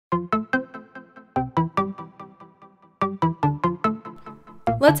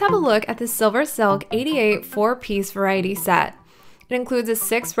Let's have a look at the Silver Silk 88 4-piece variety set. It includes a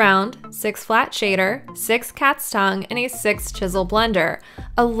 6 round, 6 flat shader, 6 cat's tongue, and a 6 chisel blender,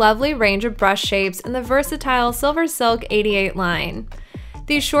 a lovely range of brush shapes in the versatile Silver Silk 88 line.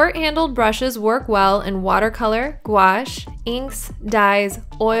 These short-handled brushes work well in watercolor, gouache, inks, dyes,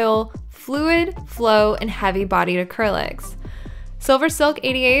 oil, fluid, flow, and heavy-bodied acrylics. Silver Silk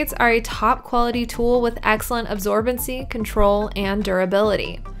 88s are a top-quality tool with excellent absorbency, control, and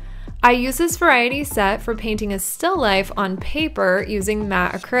durability. I use this variety set for painting a still life on paper using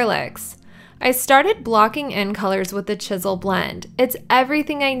matte acrylics. I started blocking in colors with the chisel blend. It's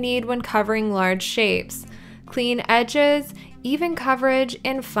everything I need when covering large shapes: clean edges, even coverage,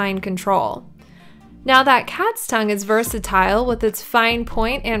 and fine control. Now that cat's tongue is versatile with its fine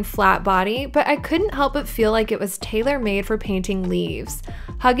point and flat body, but I couldn't help but feel like it was tailor-made for painting leaves,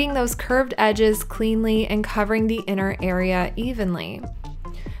 hugging those curved edges cleanly and covering the inner area evenly.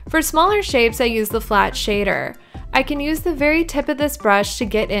 For smaller shapes, I use the flat shader. I can use the very tip of this brush to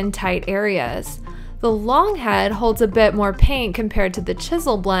get in tight areas. The long head holds a bit more paint compared to the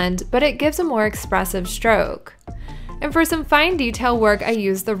chisel blend, but it gives a more expressive stroke. And for some fine detail work, I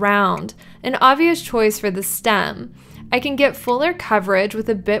use the round, an obvious choice for the stem. I can get fuller coverage with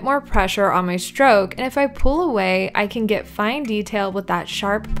a bit more pressure on my stroke, and if I pull away, I can get fine detail with that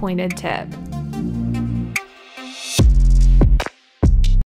sharp pointed tip.